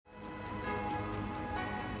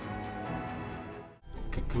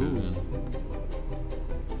Cocoon.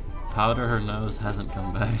 Powder her nose hasn't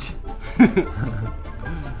come back.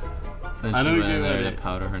 Since she went in there to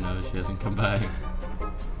powder her nose, she hasn't come back.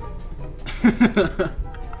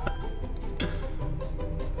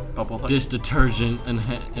 Dish detergent and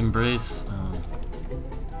embrace.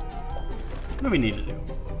 What do we need to do?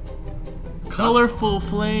 Colorful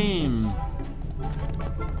flame.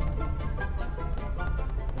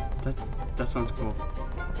 That sounds cool.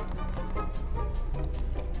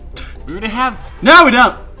 We already have. No, we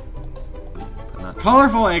don't.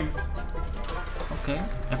 Colorful eggs. Okay.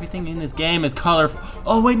 Everything in this game is colorful.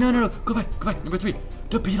 Oh wait, no. Go back. Number 3.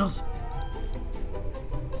 The Beatles.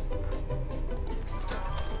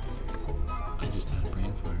 I just had a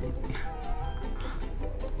brain fart.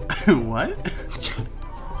 What?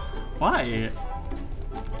 Why?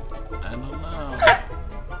 I don't know.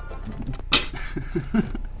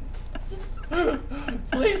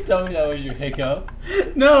 Please tell me that was your hiccup.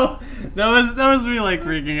 No, that was me like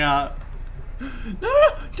freaking out. No,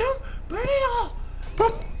 don't burn it all.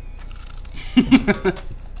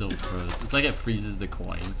 It's still frozen. It's like it freezes the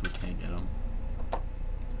coins. We can't get them.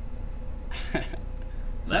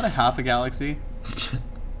 Is that a half a galaxy?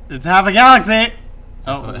 It's half a galaxy.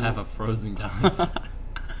 Half a frozen galaxy.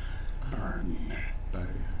 Burn.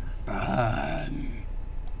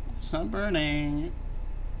 It's not burning.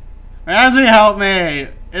 Ramsey, help me.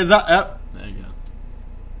 Is that up? There you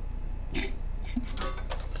go.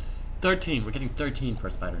 13. We're getting 13 for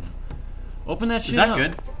a spider now. Open that shit up. Is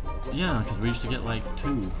that good? Yeah, because we used to get like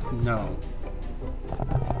 2. No.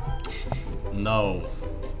 No.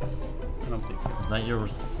 I don't think so. Is that your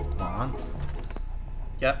response?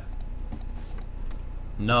 Yep.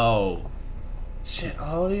 No. Shit,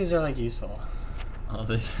 all these are like useful. Oh,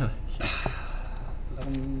 this.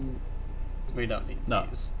 We don't need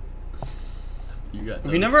these. You got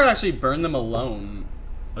those. We never actually burn them alone.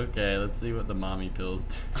 Okay, let's see what the mommy pills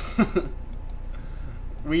do.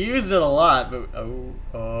 We used it a lot, but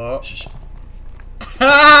Shh.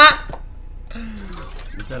 What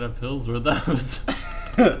kind of pills were those?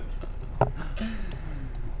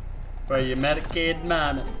 For your Medicaid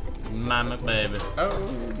mama. Mama baby. Oh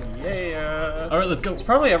yeah. Alright, let's go. It's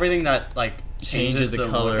probably everything that like changes the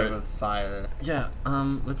color look of a fire. Yeah,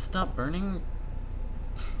 let's stop burning.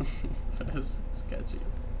 That is sketchy.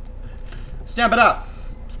 Stamp it out!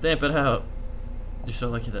 Stamp it out. You're so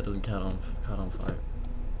lucky that doesn't caught on fire.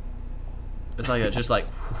 It's like just like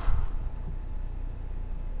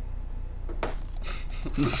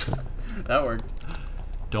that worked.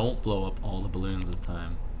 Don't blow up all the balloons this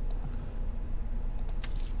time.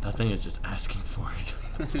 That thing is just asking for it.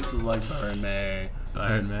 This is like burn me.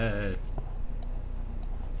 Burn me.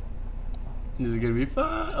 This is gonna be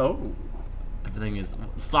fun. Oh. Everything is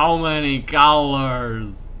so many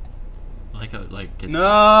colors.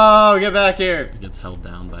 No, get back here. It gets held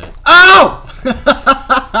down by it. Oh!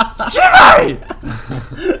 Jimmy!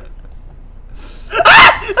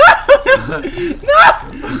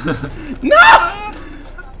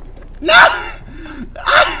 No! Yes!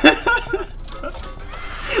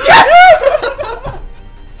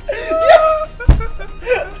 Yes!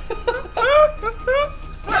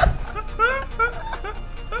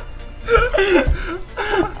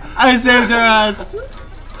 I saved her ass.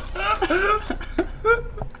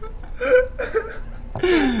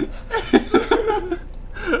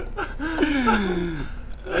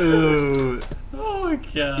 Ooh. Oh my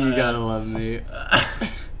god. You gotta love me.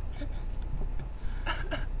 I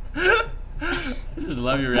just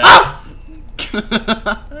love your reaction.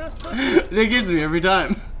 It gets me every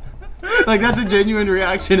time. Like, that's a genuine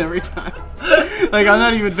reaction every time. Like, I'm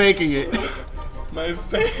not even faking it. My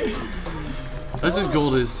face. Let's just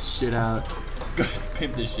gold this shit out. Go ahead,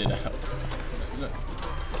 pimp this shit out.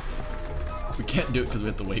 We can't do it because we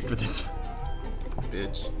have to wait for this.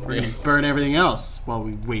 Bitch. We're gonna burn everything else while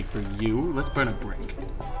we wait for you. Let's burn a brick.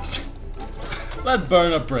 Let's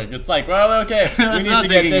burn a brick. It's like, well, okay, we need to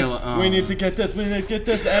get this, we need to get this, we need to get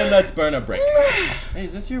this, and let's burn a brick. Hey,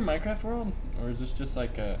 is this your Minecraft world? Or is this just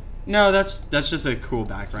like a... No, that's just a cool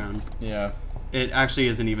background. Yeah. It actually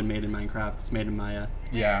isn't even made in Minecraft. It's made in Maya.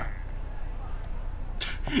 Yeah.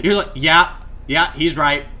 You're like, yeah, he's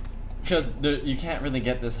right. Because you can't really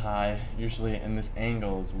get this high, usually, and this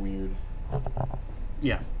angle is weird.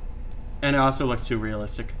 Yeah. And it also looks too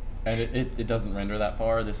realistic. And it doesn't render that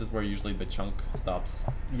far. This is where usually the chunk stops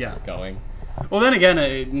going. Well, then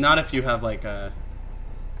again, not if you have like a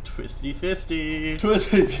twisty fisty.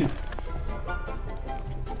 Twisty.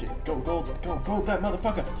 Go, that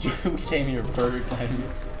motherfucker. We came here perfect timing.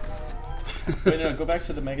 Wait, no, go back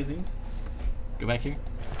to the magazines. Go back here.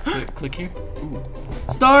 Click here. Ooh.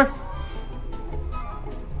 Star!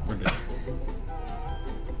 We're good.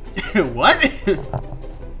 What?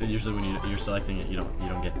 Usually when you're selecting it, you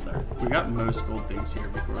don't get star. We got most gold things here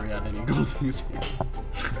before we had any gold things here.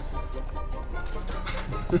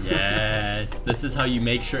 Yes, this is how you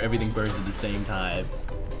make sure everything burns at the same time.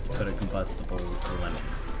 Put a combustible lemon.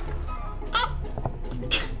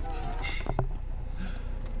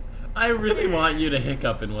 I really want you to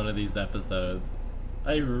hiccup in one of these episodes.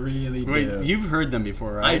 I really do. Wait, you've heard them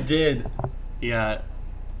before, right? I did. Yeah.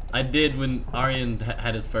 I did when Aryan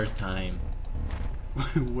had his first time.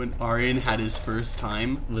 When Aryan had his first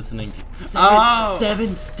time? Listening to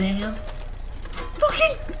seven stamps?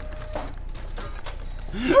 Fucking...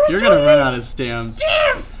 You're gonna run out of stamps.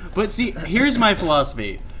 Stamps! But see, here's my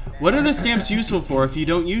philosophy. What are the stamps useful for if you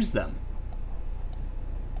don't use them?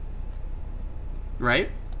 Right?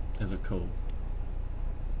 They look cool.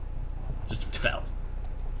 Just fell.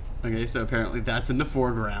 Okay, so apparently that's in the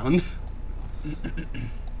foreground.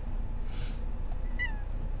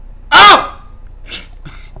 Oh!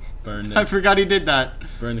 Burn the, I forgot he did that.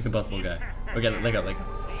 Burn the combustible guy. Okay, let go.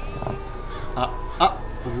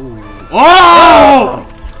 Ooh. Oh!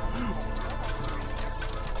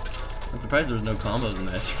 I'm surprised there was no combos in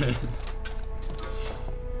that shit.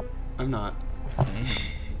 I'm not. Damn.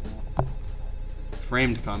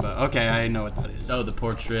 Framed combo. Okay, I know what that is. Oh, the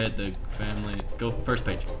portrait, the family. Go first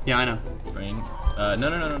page. Yeah, I know. Frame. No,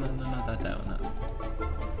 not that one. Not.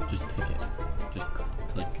 Just pick it. Just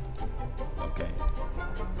click. Okay.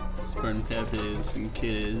 Burn peppers and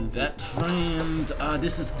kids. That framed.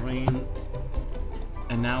 This is framed.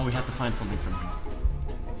 And now we have to find something from him.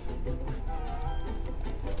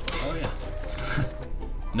 Oh yeah.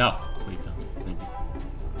 No, please don't. Thank you.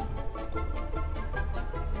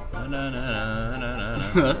 No.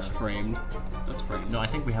 That's framed. That's framed. No, I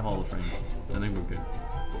think we have all the frames. I think we're good.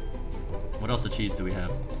 What else achieves do we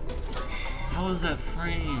have? How is that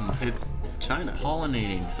framed? It's China.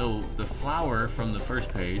 Pollinating. So the flower from the first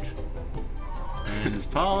page. And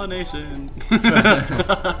pollination.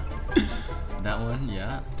 That one,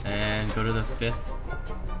 yeah. And go to the fifth.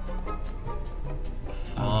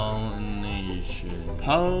 Pollination.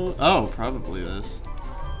 Oh, probably this.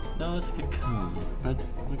 No, it's a cocoon. But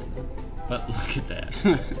look at that. But look at that.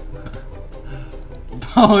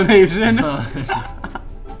 Pollination. I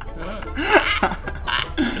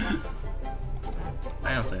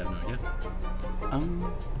honestly have no idea.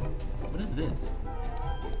 What is this?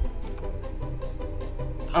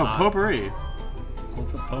 Oh, potpourri.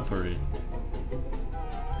 What's a potpourri?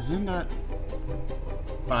 Isn't that...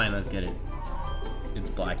 Fine, let's get it. It's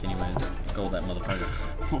black anyways. Gold that motherfucker.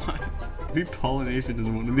 Why? Maybe pollination is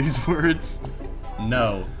one of these words.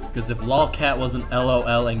 No, because if lolcat wasn't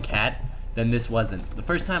LOL and cat, then this wasn't. The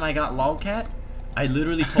first time I got lolcat, I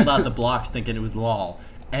literally pulled out the blocks thinking it was lol,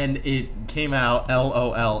 and it came out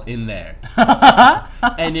LOL in there.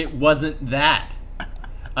 And it wasn't that.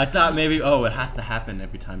 I thought maybe, oh, it has to happen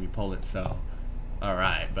every time you pull it, so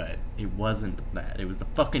alright, but it wasn't that. It was the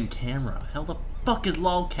fucking camera. How the fuck is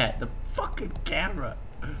lolcat? The fucking camera.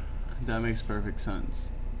 That makes perfect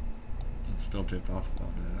sense. I'm still tipped off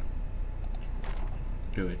about that.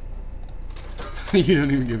 Do it. You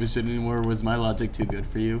don't even give a shit anymore. Was my logic too good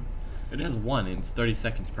for you? It has one, and it's 30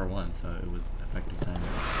 seconds per one, so it was effective timing.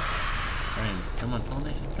 Alright, come on,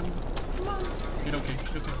 pollination, come on. Come on. Get okay,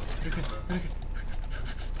 get okay, get okay, get okay.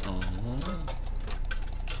 Oh.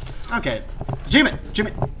 Okay. Achievement!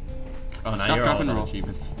 Achievement! Oh, now Stop, you're drop, all and about roll.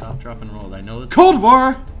 achievements. Stop, drop, and roll. I know it's... Cold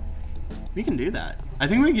War! We can do that. I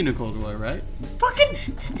think we can do Cold War, right? Fucking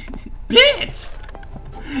bitch!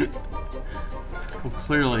 Well,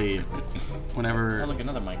 clearly, whenever Oh, look,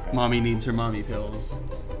 another Minecraft. mommy needs her mommy pills.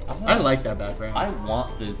 I I like that background. I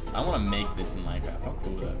want this. I want to make this in Minecraft. How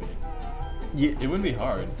cool would that be? Yeah. It wouldn't be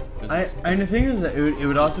hard. And the thing is that it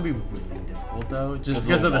would also be really difficult though, just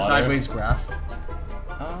because of the sideways grass.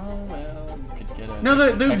 Oh well, you could get a. No,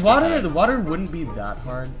 the extra water pack. the water wouldn't be that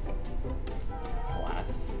hard.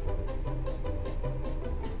 Glass.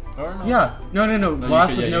 Or no. Yeah, no, you glass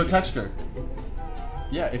could- with yeah, no you could- texture.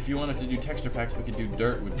 Yeah, if you wanted to do texture packs, we could do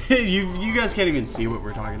dirt with. you guys can't even see what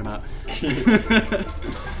we're talking about.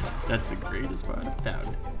 That's the greatest part. Found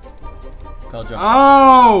it.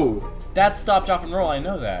 Oh! That's stop, drop, and roll. I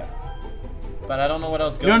know that, but I don't know what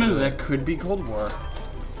else goes. No, with that it. could be Cold War.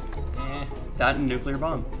 That and nuclear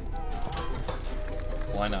bomb.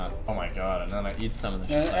 Why not? Oh my god! And then I eat some of the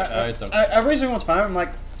shit. It's okay. Every single time I'm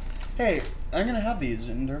like, hey, I'm gonna have these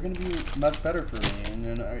and they're gonna be much better for me, and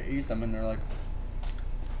then I eat them and they're like,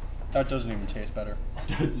 that doesn't even taste better.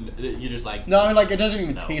 You just like. No, I mean, like it doesn't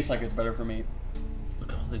even No. taste like it's better for me.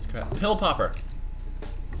 Look at all these crap. Pill popper.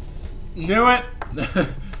 Knew it.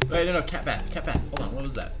 Wait, no, cat bat. Cat bat. Hold on, what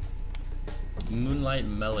was that? Moonlight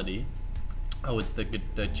Melody. Oh, it's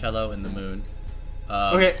the cello and the moon.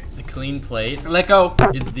 Okay. The clean plate Let go.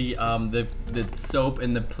 is the soap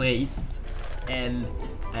and the plates, and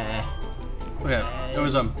Okay. It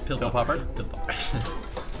was pill popper. Pill popper.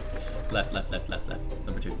 left.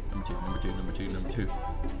 Number two.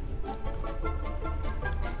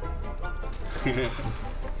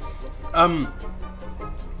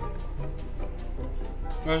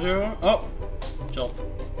 Where's your? Oh, Jolt.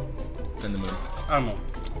 And the moon. Animal.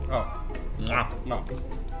 Oh, Mwah. no.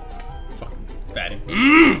 Fucking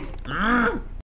fatty.